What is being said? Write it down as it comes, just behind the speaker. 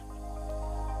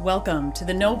Welcome to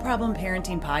the No Problem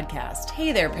Parenting Podcast.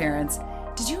 Hey there, parents.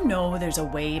 Did you know there's a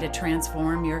way to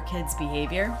transform your kids'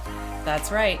 behavior?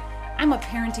 That's right. I'm a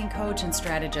parenting coach and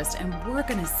strategist, and we're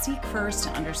going to seek first to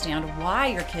understand why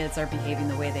your kids are behaving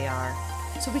the way they are,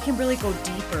 so we can really go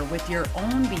deeper with your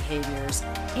own behaviors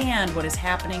and what is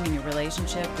happening in your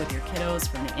relationship with your kiddos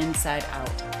from the inside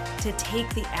out, to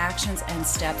take the actions and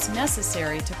steps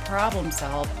necessary to problem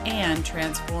solve and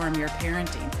transform your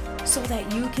parenting, so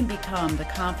that you can become the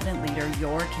confident leader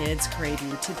your kids crave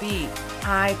you to be.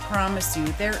 I promise you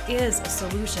there is a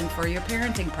solution for your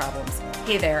parenting problems.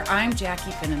 Hey there, I'm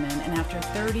Jackie Finneman, and after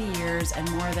 30 years and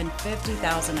more than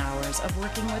 50,000 hours of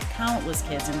working with countless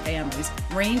kids and families,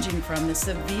 ranging from the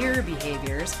severe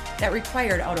behaviors that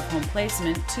required out-of-home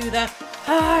placement to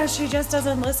the, she just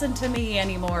doesn't listen to me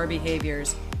anymore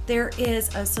behaviors, there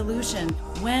is a solution.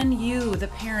 When you, the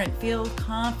parent, feel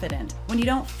confident, when you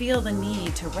don't feel the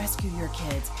need to rescue your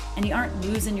kids, and you aren't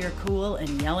losing your cool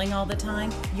and yelling all the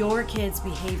time, your kids'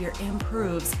 behavior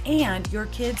improves and your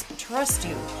kids trust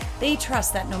you. They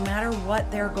trust that no matter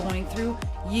what they're going through,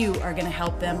 you are going to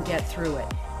help them get through it.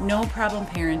 No Problem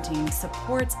Parenting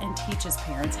supports and teaches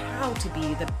parents how to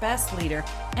be the best leader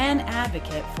and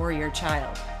advocate for your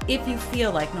child. If you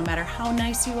feel like no matter how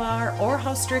nice you are or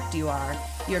how strict you are,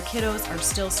 your kiddos are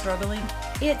still struggling,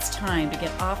 it's time to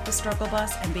get off the struggle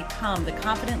bus and become the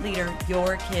confident leader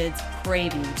your kids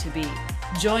crave you to be.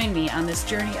 Join me on this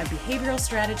journey of behavioral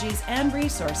strategies and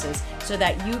resources so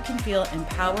that you can feel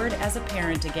empowered as a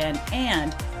parent again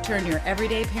and turn your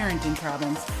everyday parenting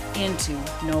problems into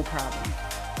no problem.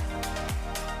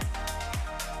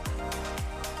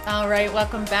 All right,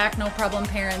 welcome back, No Problem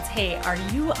Parents. Hey, are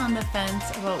you on the fence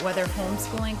about whether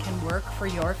homeschooling can work for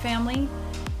your family?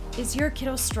 Is your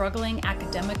kiddo struggling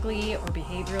academically or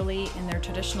behaviorally in their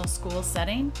traditional school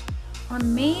setting? Or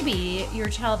maybe your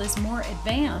child is more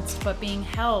advanced but being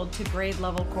held to grade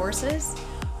level courses?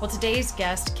 Well, today's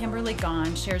guest, Kimberly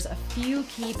Gawne, shares a few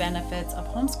key benefits of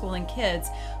homeschooling kids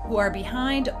who are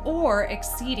behind or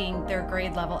exceeding their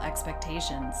grade level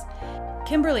expectations.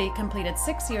 Kimberly completed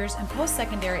 6 years in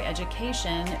post-secondary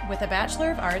education with a Bachelor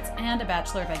of Arts and a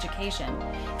Bachelor of Education.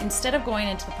 Instead of going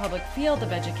into the public field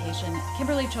of education,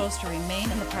 Kimberly chose to remain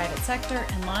in the private sector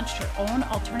and launched her own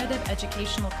alternative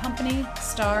educational company,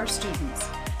 Star Students.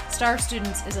 Star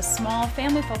Students is a small,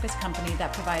 family-focused company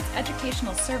that provides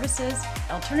educational services,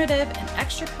 alternative and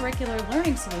extracurricular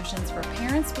learning solutions for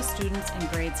parents with students in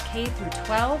grades K through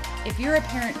 12. If you're a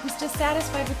parent who's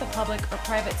dissatisfied with the public or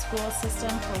private school system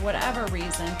for whatever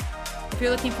reason, if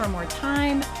you're looking for more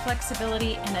time,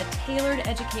 flexibility, and a tailored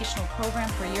educational program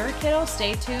for your kiddo,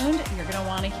 stay tuned. You're going to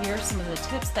want to hear some of the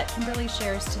tips that Kimberly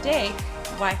shares today,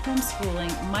 why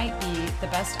homeschooling might be the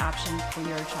best option for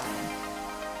your child.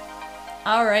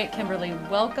 All right, Kimberly,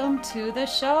 welcome to the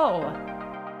show.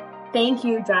 Thank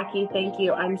you, Jackie. Thank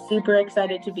you. I'm super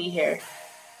excited to be here.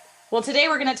 Well, today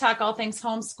we're going to talk all things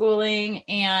homeschooling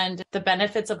and the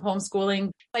benefits of homeschooling.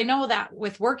 I know that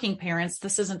with working parents,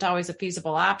 this isn't always a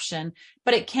feasible option,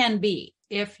 but it can be.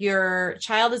 If your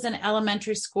child is in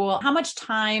elementary school, how much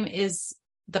time is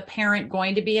the parent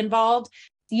going to be involved?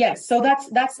 Yes, so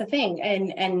that's the thing.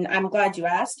 And I'm glad you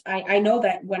asked. I know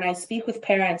that when I speak with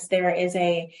parents, there is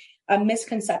a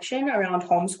misconception around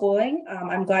homeschooling.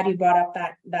 I'm glad you brought up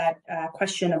that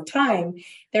question of time.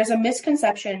 There's a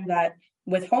misconception that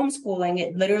with homeschooling,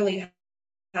 it literally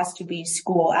has to be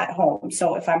school at home.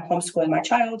 So if I'm homeschooling my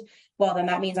child, well, then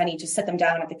that means I need to sit them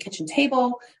down at the kitchen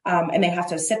table, and they have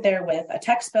to sit there with a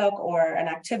textbook or an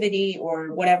activity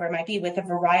or whatever it might be with a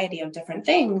variety of different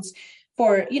things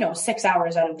for, 6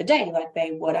 hours out of the day, like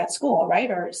they would at school, right?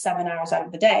 Or 7 hours out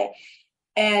of the day.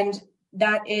 And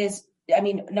that is,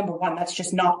 number one, that's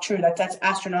just not true. That's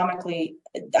astronomically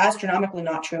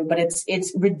not true, but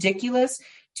it's ridiculous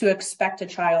to expect a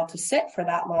child to sit for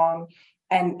that long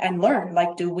and learn.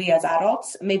 Like, do we as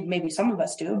adults, maybe some of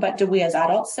us do, but do we as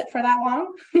adults sit for that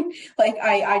long? Like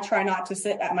I try not to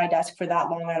sit at my desk for that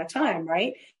long at a time,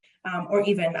 right? Or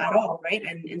even at all, right?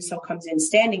 And so comes in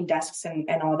standing desks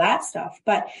and all that stuff.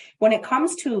 But when it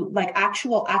comes to like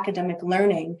actual academic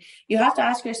learning, you have to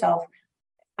ask yourself,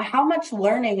 how much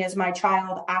learning is my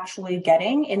child actually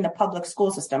getting in the public school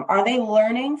system? Are they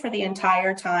learning for the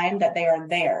entire time that they are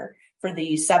there for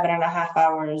the 7.5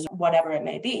 hours, whatever it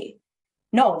may be?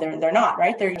 No, they're not,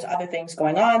 right? There's other things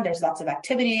going on. There's lots of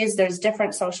activities. There's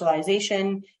different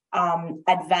socialization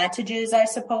advantages, I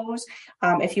suppose,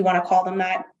 if you want to call them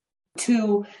that,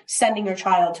 to sending your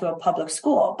child to a public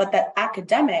school. But that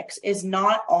academics is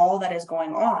not all that is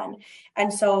going on.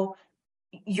 And so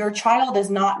your child is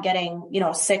not getting,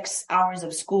 6 hours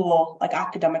of school, like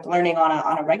academic learning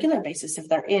on a regular basis if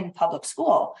they're in public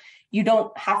school. You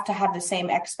don't have to have the same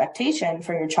expectation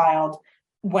for your child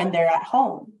when they're at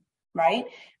home, right?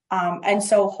 And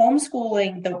so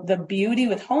homeschooling, the beauty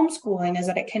with homeschooling is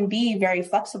that it can be very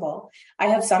flexible. I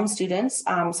have some students,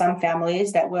 some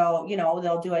families that will,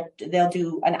 they'll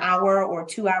do an hour or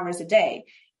 2 hours a day,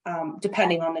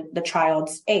 depending on the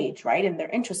child's age, right, and their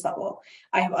interest level.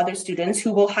 I have other students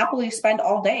who will happily spend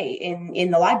all day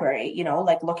in the library,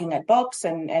 like looking at books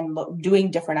and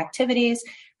doing different activities,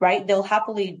 right? They'll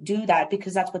happily do that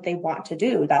because that's what they want to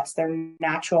do. That's their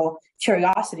natural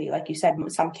curiosity. Like you said,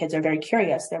 some kids are very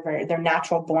curious. They're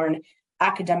natural born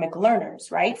academic learners,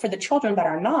 right? For the children that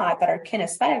are not, that are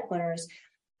kinesthetic learners,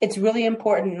 it's really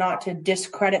important not to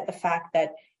discredit the fact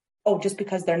that, oh, just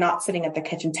because they're not sitting at the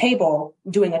kitchen table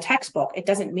doing a textbook, it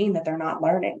doesn't mean that they're not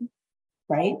learning,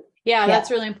 right? Yeah,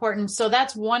 that's really important. So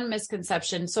that's one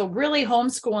misconception. So really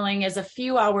homeschooling is a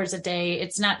few hours a day.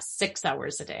 It's not 6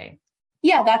 hours a day.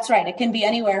 Yeah, that's right. It can be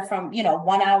anywhere from,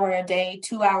 1 hour a day,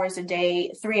 2 hours a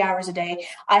day, 3 hours a day.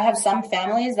 I have some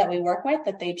families that we work with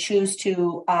that they choose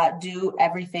to do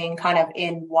everything kind of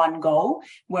in one go,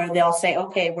 where they'll say,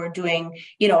 okay, we're doing,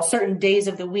 certain days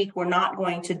of the week, we're not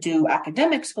going to do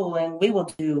academic schooling. We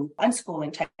will do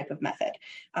unschooling type of method,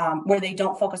 where they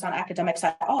don't focus on academics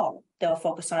at all. They'll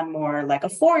focus on more like a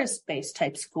forest-based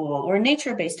type school or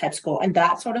nature-based type school and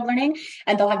that sort of learning.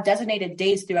 And they'll have designated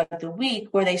days throughout the week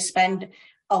where they spend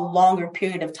a longer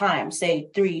period of time,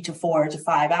 say 3 to 4 to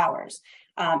 5 hours.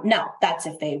 Now, that's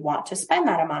if they want to spend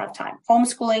that amount of time.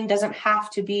 Homeschooling doesn't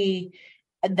have to be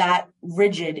that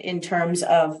rigid in terms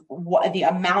of what the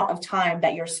amount of time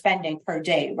that you're spending per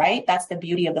day, right? That's the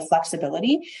beauty of the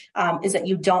flexibility, is that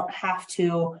you don't have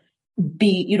to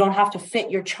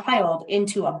fit your child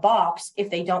into a box if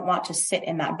they don't want to sit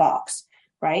in that box,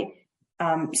 right?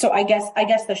 So I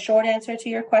guess the short answer to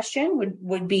your question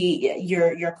would be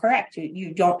you're correct.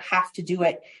 You don't have to do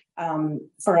it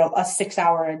for a 6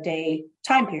 hour a day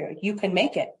time period. You can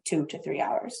make it 2 to 3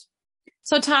 hours.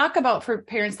 So talk about, for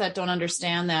parents that don't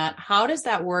understand that, how does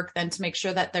that work then to make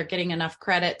sure that they're getting enough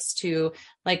credits to,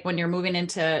 like when you're moving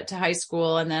into high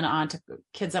school and then on to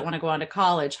kids that want to go on to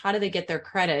college, how do they get their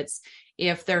credits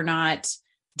if they're not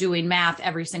doing math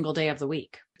every single day of the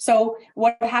week? So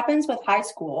what happens with high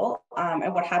school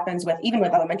and what happens even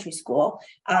with elementary school,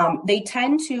 they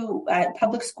tend to,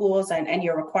 public schools and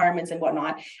your requirements and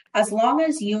whatnot, as long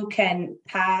as you can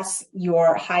pass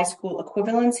your high school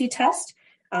equivalency test,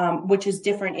 which is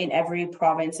different in every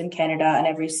province in Canada and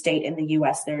every state in the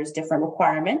US, there's different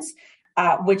requirements,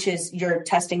 which is your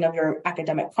testing of your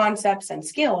academic concepts and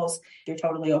skills. You're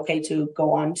totally okay to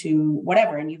go on to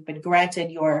whatever, and you've been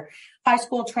granted your high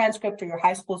school transcript or your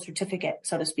high school certificate,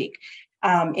 so to speak.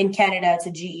 In Canada, it's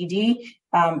a GED.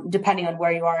 Depending on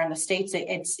where you are in the States,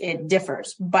 it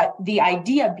differs. But the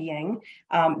idea being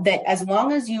that as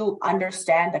long as you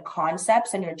understand the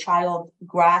concepts and your child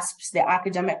grasps the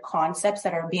academic concepts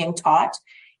that are being taught,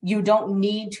 you don't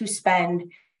need to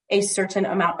spend a certain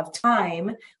amount of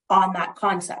time on that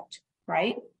concept,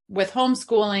 right? With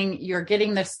homeschooling, you're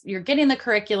getting the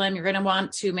curriculum. You're going to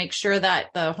want to make sure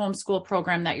that the homeschool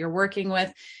program that you're working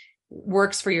with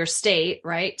works for your state,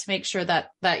 right? To make sure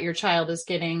that your child is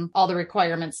getting all the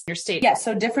requirements in your state. Yeah,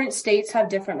 so different states have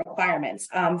different requirements.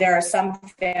 There are some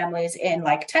families in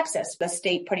like Texas, the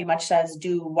state pretty much says,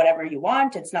 do whatever you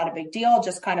want. It's not a big deal.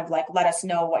 Just kind of like, let us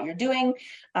know what you're doing.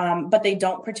 But they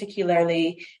don't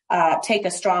particularly take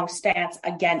a strong stance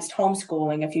against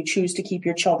homeschooling if you choose to keep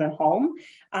your children home,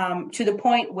 to the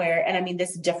point where, and I mean,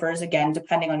 this differs again,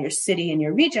 depending on your city and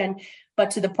your region,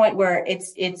 but to the point where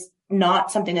it's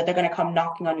not something that they're going to come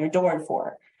knocking on your door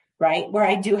for, right? Where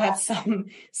I do have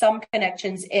some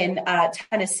connections in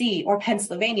Tennessee or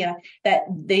Pennsylvania that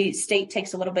the state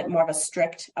takes a little bit more of a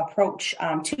strict approach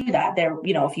to that. There,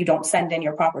 if you don't send in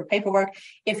your proper paperwork,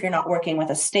 if you're not working with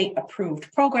a state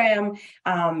approved program,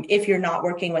 if you're not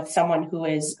working with someone who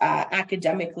is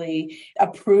academically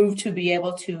approved to be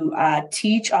able to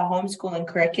teach a homeschooling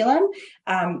curriculum,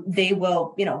 they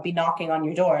will, be knocking on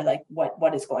your door, like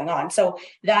what is going on. So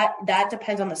that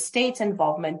depends on the state's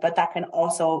involvement, but that can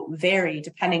also vary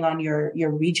depending on your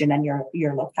region and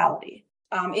your locality.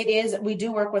 We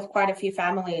do work with quite a few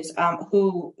families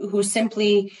who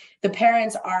simply, the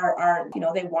parents are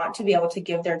they want to be able to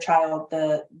give their child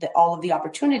all of the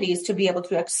opportunities to be able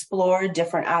to explore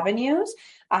different avenues,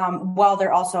 while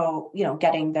they're also,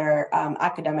 getting their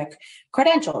academic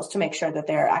credentials to make sure that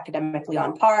they're academically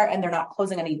on par and they're not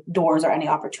closing any doors or any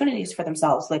opportunities for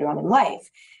themselves later on in life.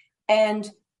 And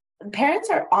Parents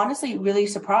are honestly really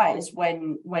surprised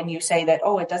when you say that,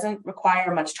 oh, it doesn't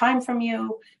require much time from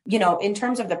you. In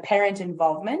terms of the parent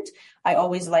involvement, I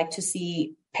always like to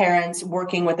see parents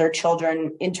working with their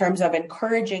children in terms of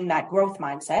encouraging that growth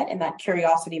mindset and that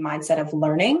curiosity mindset of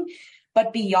learning.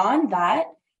 But beyond that,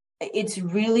 it's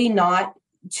really not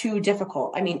too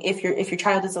difficult. I mean, if your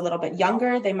child is a little bit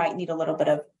younger, they might need a little bit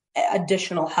of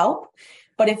additional help.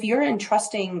 But if you're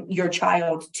entrusting your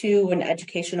child to an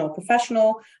educational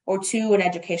professional or to an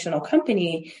educational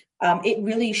company, it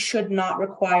really should not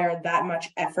require that much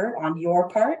effort on your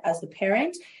part as the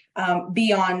parent,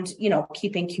 beyond,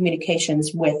 keeping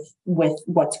communications with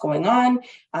what's going on,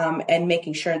 and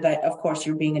making sure that, of course,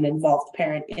 you're being an involved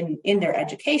parent in their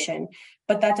education.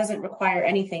 But that doesn't require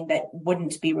anything that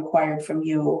wouldn't be required from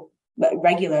you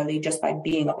regularly, just by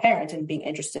being a parent and being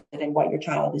interested in what your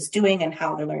child is doing and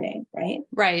how they're learning, right?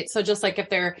 Right. So just like if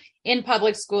they're in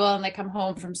public school and they come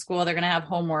home from school, they're going to have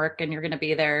homework and you're going to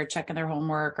be there checking their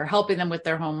homework or helping them with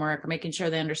their homework or making sure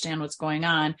they understand what's going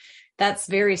on. That's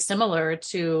very similar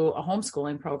to a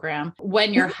homeschooling program.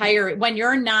 When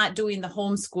you're not doing the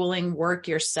homeschooling work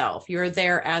yourself, you're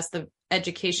there as the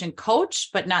education coach,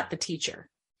 but not the teacher.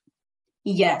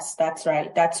 Yes, that's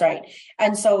right. That's right.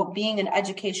 And so being an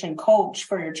education coach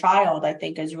for your child, I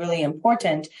think, is really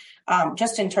important,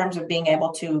 just in terms of being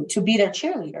able to be their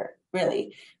cheerleader,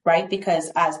 really, right?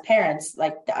 Because as parents,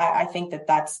 like, I think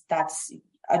that's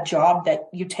a job that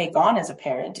you take on as a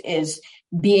parent, is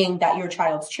being that your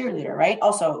child's cheerleader, right?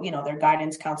 Also, their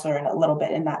guidance counselor in a little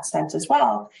bit in that sense as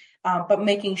well. But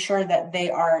making sure that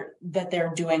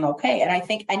they're doing okay. And I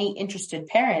think any interested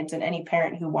parent and any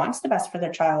parent who wants the best for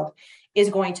their child is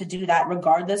going to do that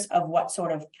regardless of what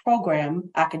sort of program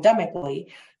academically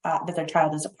that their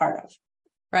child is a part of.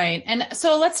 Right. And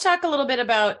so let's talk a little bit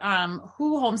about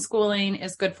who homeschooling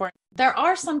is good for. There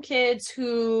are some kids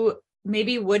who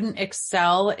maybe wouldn't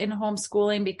excel in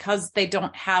homeschooling because they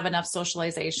don't have enough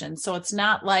socialization. So it's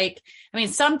not like,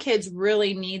 some kids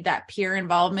really need that peer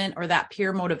involvement or that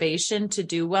peer motivation to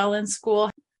do well in school.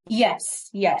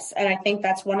 Yes. And I think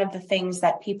that's one of the things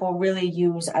that people really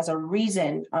use as a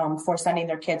reason for sending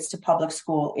their kids to public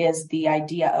school, is the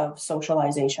idea of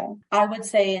socialization. I would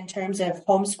say, in terms of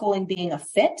homeschooling being a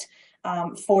fit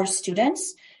for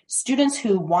students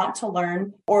who want to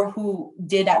learn, or who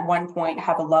did at one point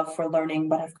have a love for learning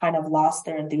but have kind of lost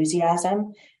their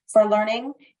enthusiasm for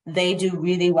learning, they do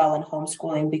really well in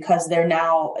homeschooling, because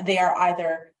they are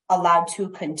either allowed to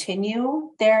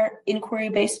continue their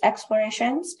inquiry-based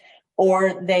explorations,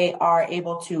 or they are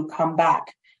able to come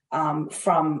back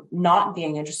from not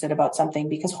being interested about something,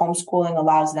 because homeschooling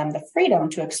allows them the freedom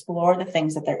to explore the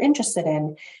things that they're interested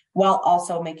in, while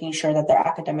also making sure that they're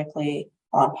academically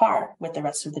on par with the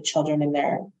rest of the children in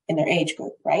their age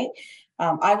group, right?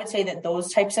 I would say that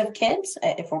those types of kids,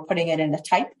 if we're putting it in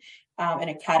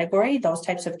a category, those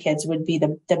types of kids would be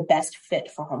the best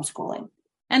fit for homeschooling.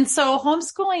 And so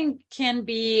homeschooling can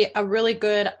be a really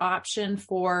good option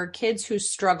for kids who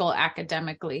struggle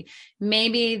academically.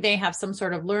 Maybe they have some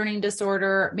sort of learning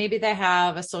disorder. Maybe they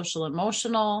have a social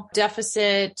emotional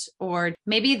deficit, or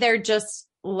maybe they're just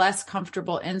less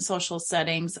comfortable in social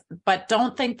settings. But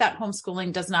don't think that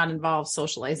homeschooling does not involve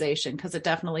socialization, because it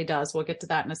definitely does. We'll get to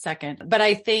that in a second. But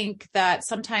I think that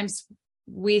sometimes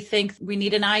we think we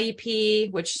need an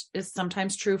IEP, which is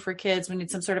sometimes true for kids. We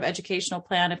need some sort of educational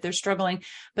plan if they're struggling.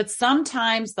 But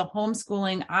sometimes the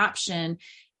homeschooling option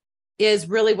is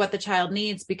really what the child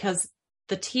needs, because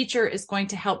the teacher is going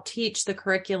to help teach the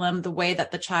curriculum the way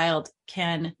that the child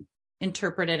can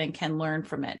interpret it and can learn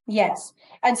from it. Yes.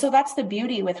 And so that's the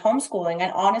beauty with homeschooling.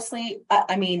 And honestly,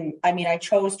 I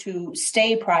chose to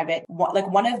stay private. Like,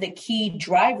 one of the key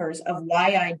drivers of why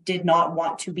I did not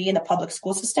want to be in the public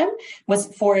school system was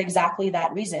for exactly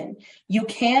that reason. You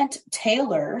can't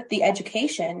tailor the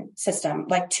education system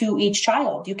like to each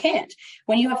child. You can't.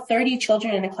 When you have 30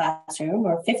 children in a classroom,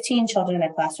 or 15 children in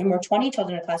a classroom, or 20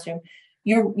 children in a classroom,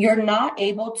 you're not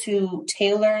able to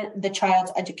tailor the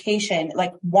child's education,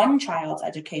 like one child's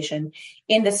education,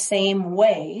 in the same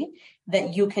way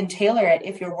that you can tailor it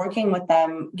if you're working with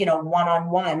them,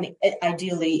 one-on-one,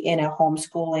 ideally in a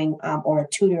homeschooling or a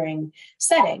tutoring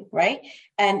setting, right?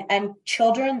 And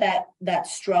children that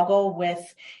struggle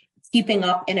with keeping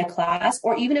up in a class,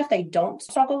 or even if they don't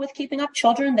struggle with keeping up,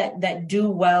 children that do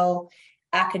well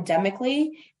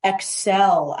academically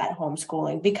excel at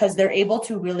homeschooling, because they're able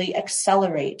to really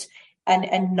accelerate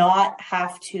and not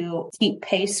have to keep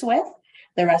pace with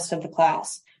the rest of the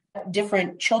class.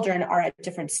 Different children are at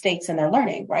different states in their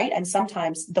learning, right? And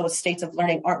sometimes those states of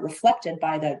learning aren't reflected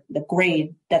by the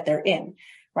grade that they're in,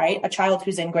 right? A child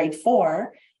who's in grade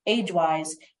 4,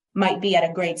 age-wise, might be at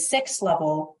a grade 6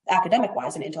 level academic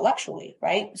wise and intellectually,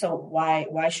 right? So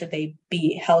why should they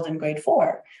be held in grade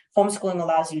 4? Homeschooling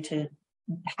allows you to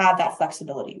have that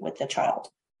flexibility with the child.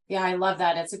 Yeah, I love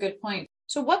that. It's a good point.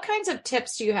 So what kinds of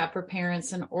tips do you have for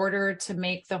parents in order to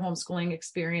make the homeschooling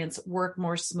experience work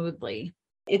more smoothly?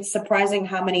 It's surprising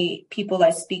how many people I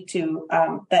speak to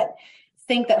that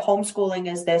think that homeschooling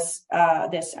is this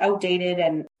outdated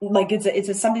and like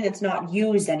it's something that's not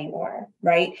used anymore,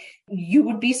 right? You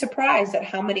would be surprised at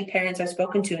how many parents I've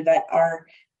spoken to that are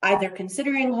either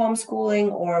considering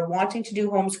homeschooling or wanting to do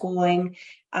homeschooling,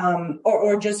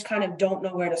 or just kind of don't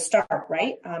know where to start,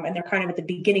 right? And they're kind of at the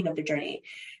beginning of their journey.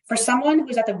 For someone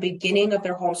who's at the beginning of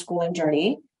their homeschooling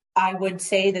journey, I would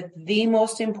say that the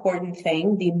most important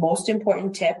thing, the most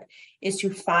important tip is to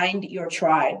find your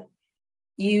tribe.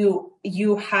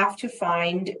 You have to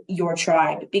find your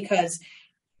tribe because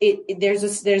there's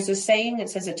a saying that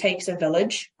says it takes a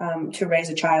village to raise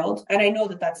a child. And I know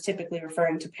that that's typically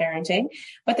referring to parenting,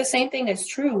 but the same thing is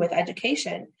true with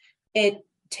education. It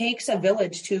takes a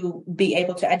village to be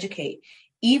able to educate,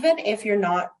 even if you're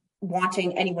not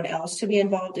wanting anyone else to be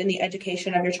involved in the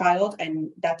education of your child.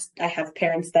 And I have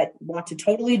parents that want to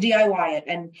totally DIY it,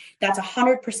 and that's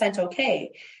 100%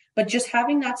 okay. But just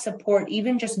having that support,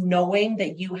 even just knowing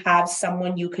that you have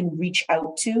someone you can reach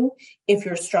out to if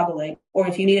you're struggling, or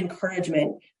if you need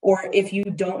encouragement, or if you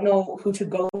don't know who to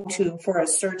go to for a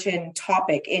certain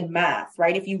topic in math,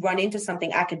 right? If you run into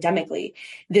something academically,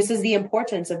 this is the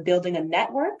importance of building a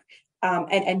network,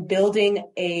 and building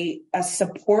a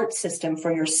support system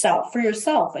for yourself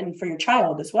and for your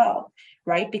child as well,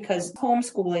 right? Because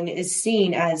homeschooling is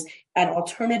seen as an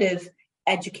alternative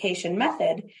education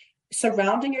method.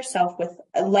 Surrounding yourself with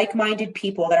like-minded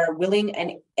people that are willing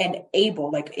and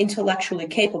able, like intellectually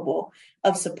capable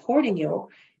of supporting you.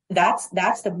 That's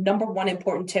the number one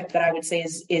important tip that I would say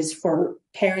is for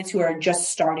parents who are just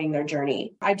starting their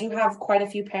journey. I do have quite a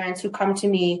few parents who come to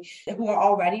me who are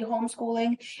already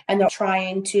homeschooling and they're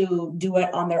trying to do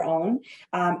it on their own.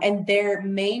 And their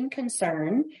main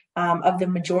concern of the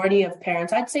majority of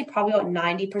parents, I'd say probably about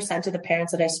 90% of the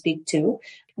parents that I speak to,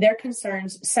 their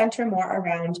concerns center more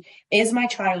around, is my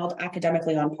child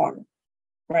academically on par,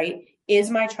 right? Is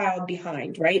my child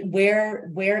behind, right?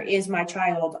 Where is my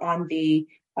child on the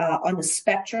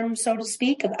spectrum, so to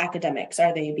speak, of academics?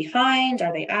 Are they behind?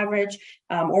 Are they average?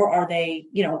 Or are they,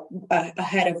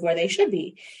 ahead of where they should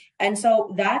be? And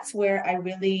so that's where I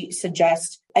really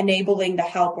suggest enabling the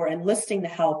help or enlisting the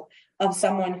help of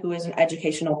someone who is an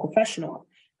educational professional,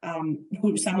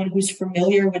 someone who's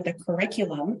familiar with the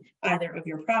curriculum, either of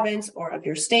your province or of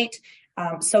your state,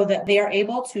 so that they are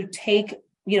able to take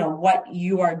what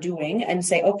you are doing and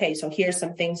say, okay, so here's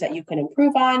some things that you can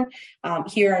improve on.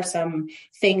 Here are some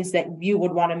things that you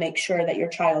would want to make sure that your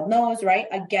child knows, right?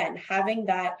 Again, having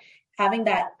that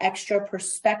extra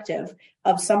perspective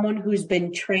of someone who's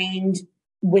been trained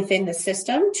within the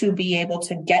system to be able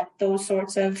to get those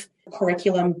sorts of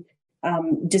curriculum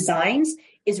designs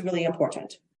is really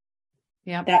important.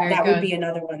 Yeah, that would be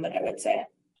another one that I would say.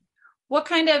 What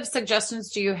kind of suggestions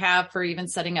do you have for even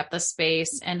setting up the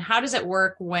space, and how does it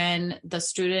work when the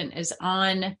student is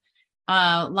on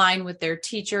line with their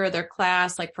teacher or their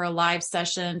class, like for a live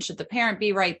session? Should the parent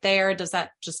be right there? Does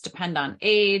that just depend on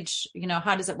age?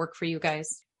 How does it work for you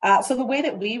guys? So the way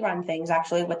that we run things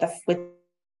actually with the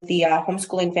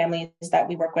homeschooling families that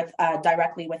we work with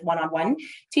directly with one-on-one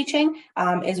teaching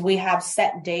is we have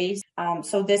set days.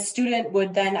 So this student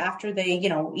would then, after they,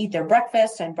 eat their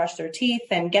breakfast and brush their teeth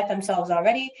and get themselves all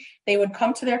ready, they would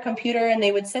come to their computer and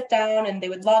they would sit down and they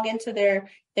would log into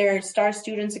their Star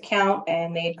Students account,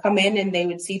 and they'd come in and they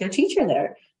would see their teacher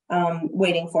there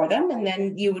waiting for them. And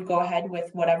then you would go ahead with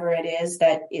whatever it is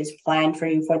that is planned for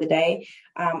you for the day,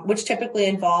 which typically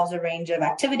involves a range of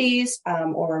activities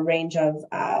or a range of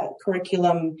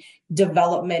curriculum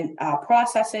development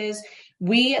processes.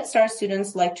 We at Star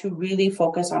Students like to really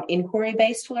focus on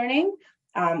inquiry-based learning.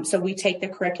 So we take the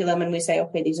curriculum and we say,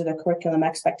 okay, these are the curriculum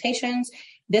expectations.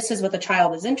 This is what the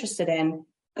child is interested in.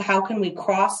 How can we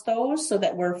cross those so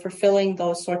that we're fulfilling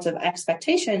those sorts of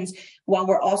expectations while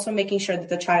we're also making sure that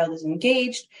the child is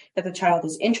engaged, that the child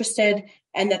is interested,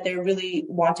 and that they're really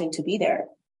wanting to be there.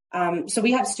 So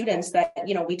we have students that,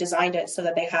 we designed it so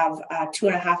that they have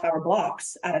 2.5-hour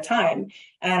blocks at a time.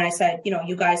 And I said,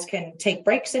 you guys can take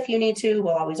breaks if you need to.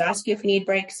 We'll always ask you if you need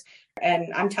breaks.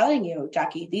 And I'm telling you,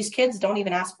 Jackie, these kids don't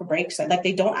even ask for breaks. Like,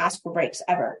 they don't ask for breaks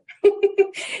ever.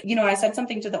 I said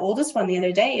something to the oldest one the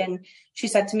other day, and she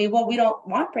said to me, well, we don't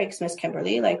want breaks, Miss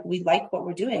Kimberly. Like, we like what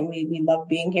we're doing. We love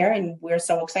being here and we're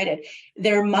so excited.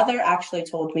 Their mother actually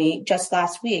told me just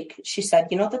last week, she said,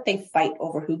 that they fight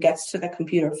over who gets to the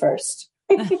computer first.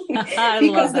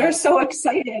 because they're so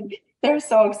excited. They're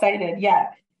so excited.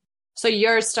 Yeah. So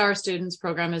your Star Students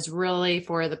program is really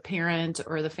for the parent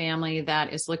or the family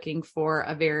that is looking for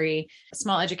a very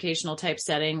small educational type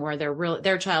setting where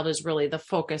their child is really the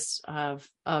focus of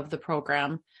the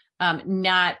program,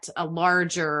 not a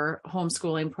larger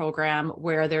homeschooling program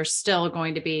where there's still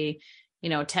going to be,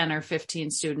 10 or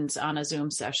 15 students on a Zoom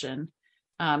session.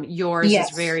 Yours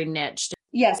is very niched.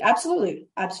 Yes, absolutely.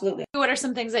 Absolutely. What are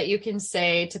some things that you can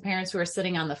say to parents who are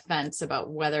sitting on the fence about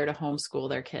whether to homeschool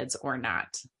their kids or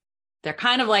not? They're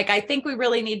kind of like, I think we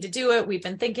really need to do it. We've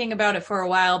been thinking about it for a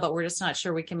while, but we're just not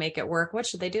sure we can make it work. What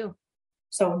should they do?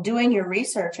 So doing your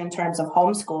research in terms of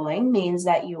homeschooling means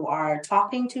that you are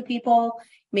talking to people,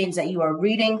 means that you are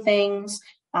reading things,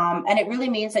 and it really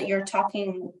means that you're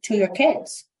talking to your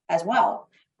kids as well,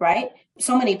 right?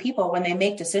 So many people, when they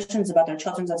make decisions about their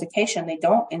children's education, they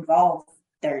don't involve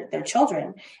their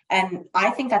children. And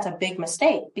I think that's a big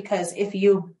mistake, because if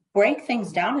you break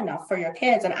things down enough for your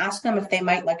kids and ask them if they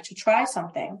might like to try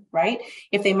something, right?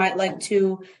 If they might like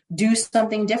to do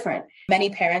something different. Many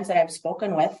parents that I've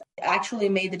spoken with actually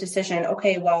made the decision,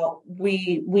 okay, well,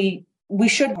 we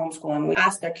should homeschool. And we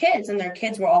asked their kids, and their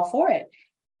kids were all for it.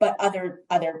 But other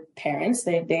parents,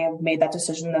 they have made that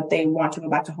decision that they want to go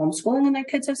back to homeschooling, and their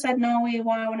kids have said, no, we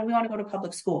want to go to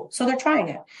public school. So they're trying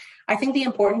it. I think the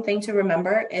important thing to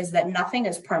remember is that nothing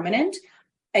is permanent,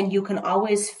 and you can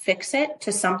always fix it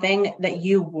to something that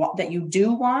you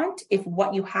do want if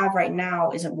what you have right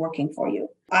now isn't working for you.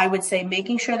 I would say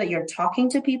making sure that you're talking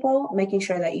to people, making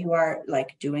sure that you are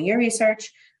doing your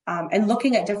research, and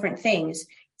looking at different things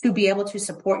to be able to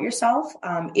support yourself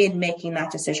in making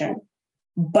that decision.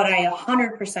 But I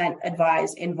 100%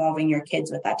 advise involving your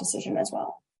kids with that decision as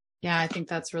well. Yeah, I think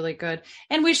that's really good.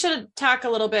 And we should talk a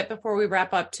little bit before we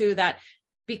wrap up too, that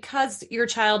because your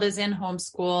child is in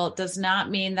homeschool does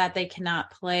not mean that they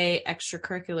cannot play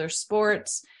extracurricular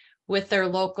sports with their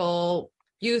local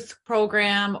youth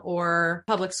program or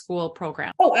public school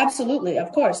program. Oh, absolutely.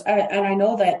 Of course. And I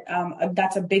know that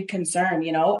that's a big concern,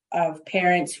 of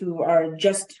parents who are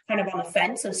just kind of on the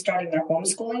fence of starting their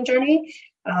homeschooling journey.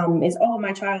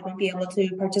 My child won't be able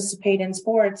to participate in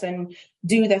sports and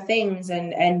do the things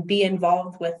and be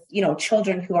involved with,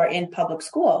 children who are in public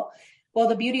school. Well,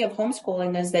 the beauty of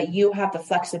homeschooling is that you have the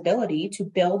flexibility to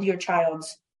build your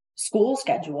child's school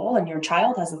schedule, and your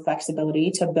child has the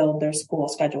flexibility to build their school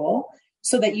schedule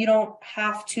so that you don't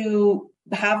have to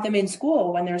have them in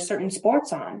school when there's certain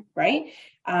sports on, right?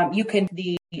 You can,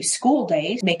 the school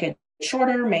days, make it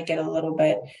shorter, make it a little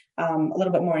bit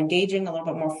more engaging, a little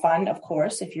bit more fun. Of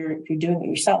course, if you're doing it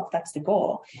yourself, that's the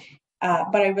goal.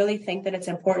 But I really think that it's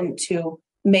important to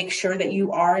make sure that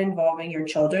you are involving your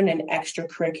children in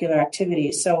extracurricular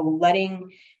activities. So letting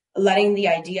the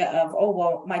idea of,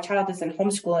 my child is in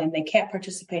homeschooling, they can't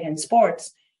participate in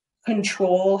sports,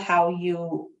 control how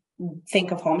you think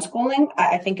of homeschooling,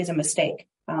 I think is a mistake.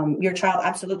 Your child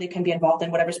absolutely can be involved in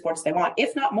whatever sports they want,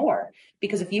 if not more,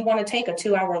 because if you want to take a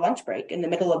 2-hour lunch break in the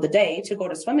middle of the day to go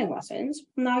to swimming lessons,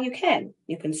 now you can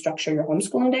structure your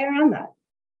homeschooling day around that.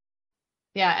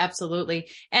 Yeah, absolutely.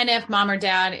 And if mom or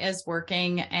dad is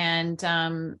working and,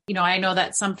 I know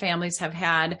that some families have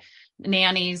had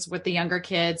nannies with the younger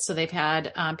kids. So they've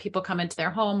had people come into their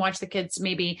home, watch the kids,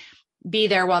 maybe be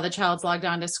there while the child's logged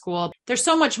on to school. There's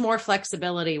so much more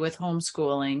flexibility with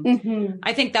homeschooling. Mm-hmm.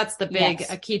 I think that's the big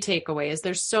a key takeaway is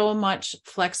there's so much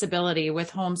flexibility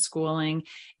with homeschooling,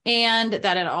 and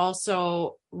that it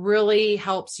also really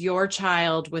helps your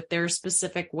child with their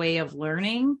specific way of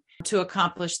learning to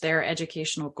accomplish their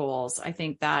educational goals. I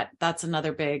think that's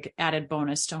another big added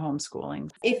bonus to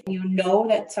homeschooling. If you know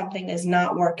that something is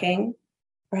not working,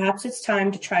 perhaps it's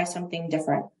time to try something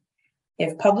different.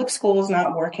 If public school is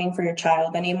not working for your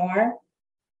child anymore,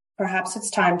 perhaps it's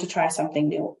time to try something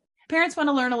new. Parents want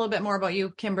to learn a little bit more about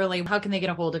you, Kimberly. How can they get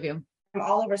a hold of you? I'm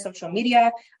all over social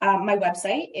media. My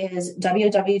website is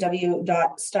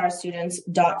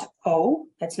www.starstudents.co.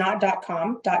 That's not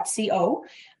 .com, .co.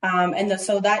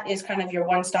 So that is kind of your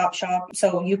one-stop shop.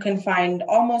 So you can find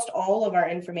almost all of our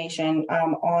information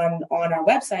on our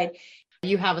website.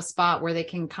 You have a spot where they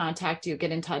can contact you,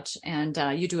 get in touch, and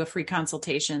you do a free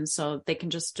consultation so they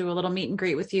can just do a little meet and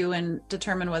greet with you and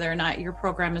determine whether or not your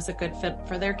program is a good fit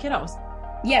for their kiddos.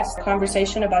 Yes, the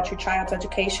conversation about your child's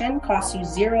education costs you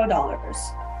 $0.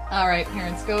 All right,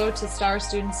 parents, go to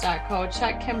starstudents.co.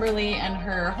 Check Kimberly and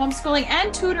her homeschooling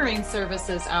and tutoring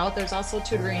services out. There's also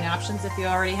tutoring options if you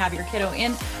already have your kiddo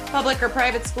in public or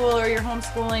private school or you're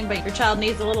homeschooling, but your child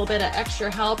needs a little bit of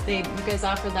extra help. You guys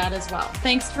offer that as well.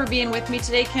 Thanks for being with me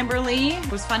today, Kimberly.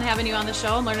 It was fun having you on the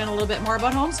show and learning a little bit more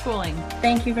about homeschooling.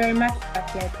 Thank you very much,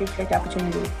 Becky. I appreciate the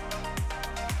opportunity.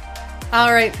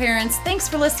 All right, parents, thanks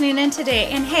for listening in today.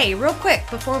 And hey, real quick,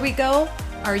 before we go,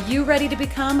 are you ready to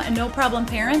become a no-problem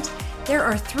parent? There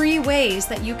are 3 ways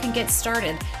that you can get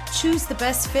started. Choose the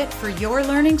best fit for your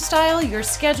learning style, your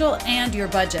schedule, and your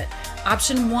budget.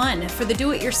 Option 1, for the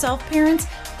do-it-yourself parents,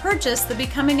 purchase the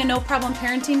Becoming a No-Problem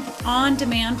Parenting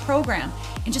on-demand program.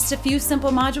 In just a few simple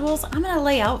modules, I'm going to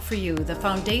lay out for you the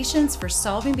foundations for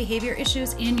solving behavior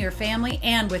issues in your family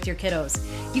and with your kiddos.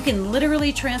 You can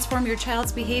literally transform your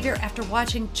child's behavior after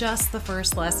watching just the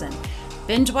first lesson.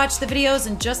 Binge watch the videos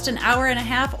in just an hour and a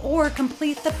half or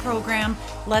complete the program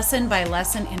lesson by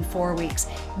lesson in 4 weeks.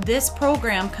 This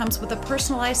program comes with a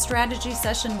personalized strategy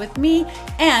session with me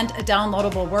and a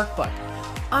downloadable workbook.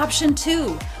 Option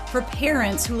 2, for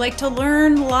parents who like to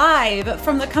learn live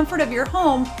from the comfort of your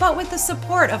home, but with the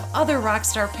support of other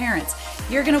rockstar parents,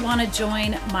 you're going to want to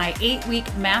join my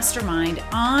 8-week mastermind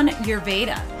on Your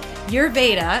Veda. Your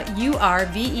Veda,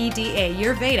 U-R-V-E-D-A,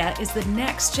 Your Veda is the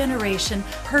next generation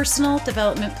personal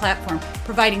development platform,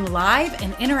 providing live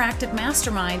and interactive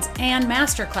masterminds and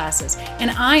masterclasses.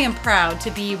 And I am proud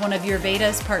to be one of Your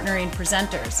Veda's partnering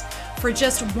presenters. For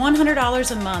just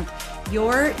 $100 a month,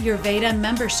 your Veda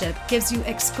membership gives you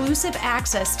exclusive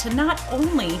access to not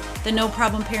only the No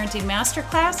Problem Parenting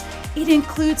Masterclass, it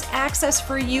includes access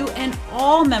for you and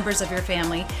all members of your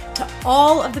family to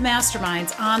all of the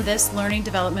masterminds on this learning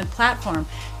development platform.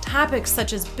 Topics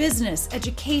such as business,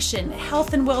 education,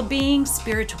 health and well-being,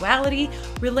 spirituality,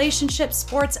 relationships,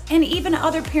 sports, and even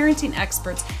other parenting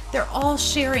experts. They're all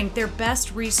sharing their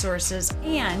best resources.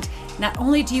 And not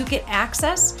only do you get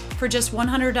access for just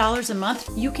 $100 a month,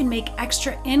 you can make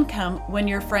extra income when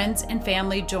your friends and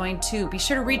family join too. Be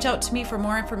sure to reach out to me for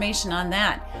more information on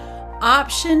that.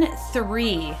 Option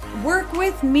 3, work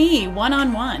with me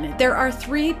one-on-one. There are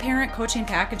 3 parent coaching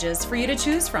packages for you to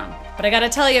choose from. But I gotta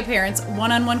tell you, parents,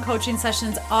 one-on-one coaching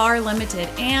sessions are limited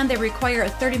and they require a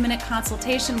 30-minute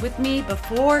consultation with me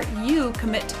before you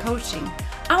commit to coaching.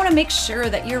 I wanna make sure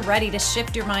that you're ready to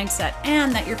shift your mindset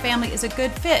and that your family is a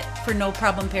good fit for No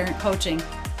Problem Parent Coaching.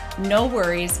 No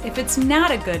worries, if it's not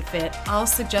a good fit, I'll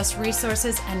suggest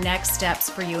resources and next steps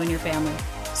for you and your family.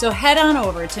 So head on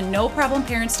over to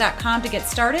noproblemparents.com to get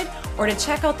started, or to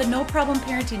check out the No Problem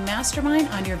Parenting Mastermind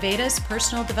on Your Veda's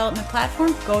personal development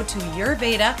platform, go to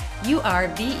yourveda,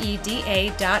 URVEDA.org.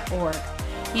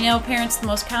 You know, parents, the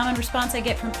most common response I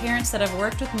get from parents that have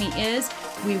worked with me is,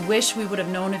 "We wish we would have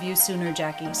known of you sooner,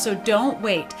 Jackie." So don't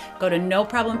wait. Go to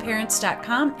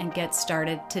noproblemparents.com and get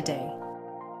started today.